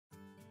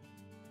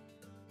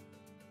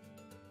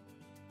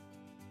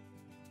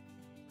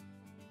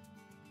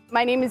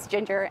My name is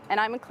Ginger,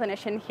 and I'm a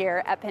clinician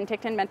here at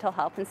Penticton Mental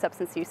Health and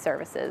Substance Use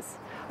Services.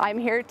 I'm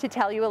here to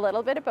tell you a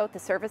little bit about the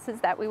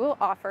services that we will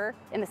offer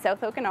in the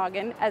South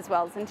Okanagan as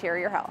well as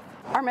Interior Health.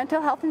 Our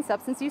mental health and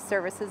substance use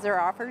services are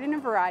offered in a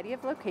variety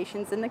of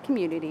locations in the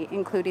community,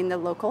 including the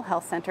local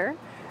health center,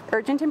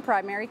 urgent and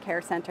primary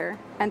care center,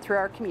 and through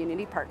our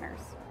community partners.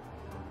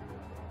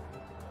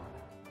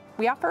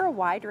 We offer a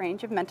wide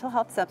range of mental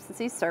health substance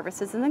use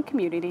services in the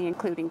community,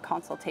 including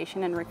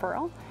consultation and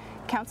referral,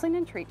 counseling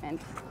and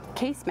treatment,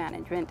 case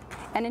management,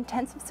 and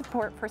intensive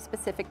support for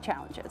specific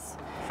challenges.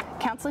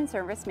 Counseling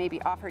service may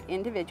be offered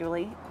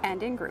individually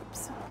and in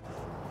groups.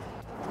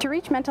 To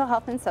reach mental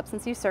health and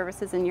substance use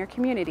services in your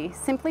community,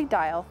 simply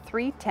dial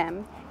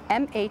 310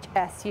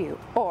 MHSU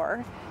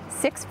or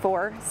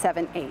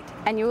 6478,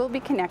 and you will be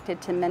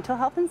connected to mental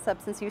health and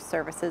substance use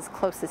services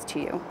closest to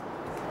you.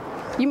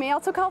 You may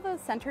also call the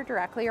center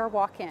directly or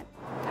walk in.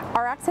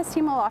 Our access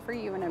team will offer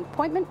you an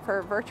appointment for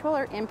a virtual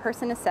or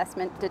in-person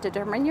assessment to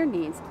determine your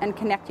needs and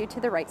connect you to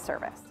the right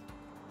service.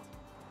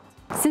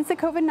 Since the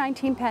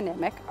COVID-19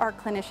 pandemic, our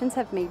clinicians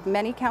have made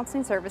many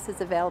counseling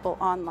services available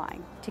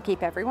online to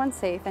keep everyone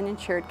safe and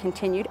ensured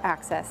continued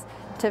access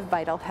to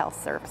vital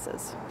health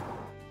services.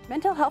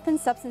 Mental health and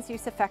substance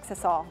use affects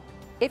us all.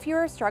 If you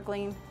are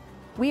struggling,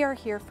 we are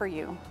here for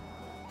you.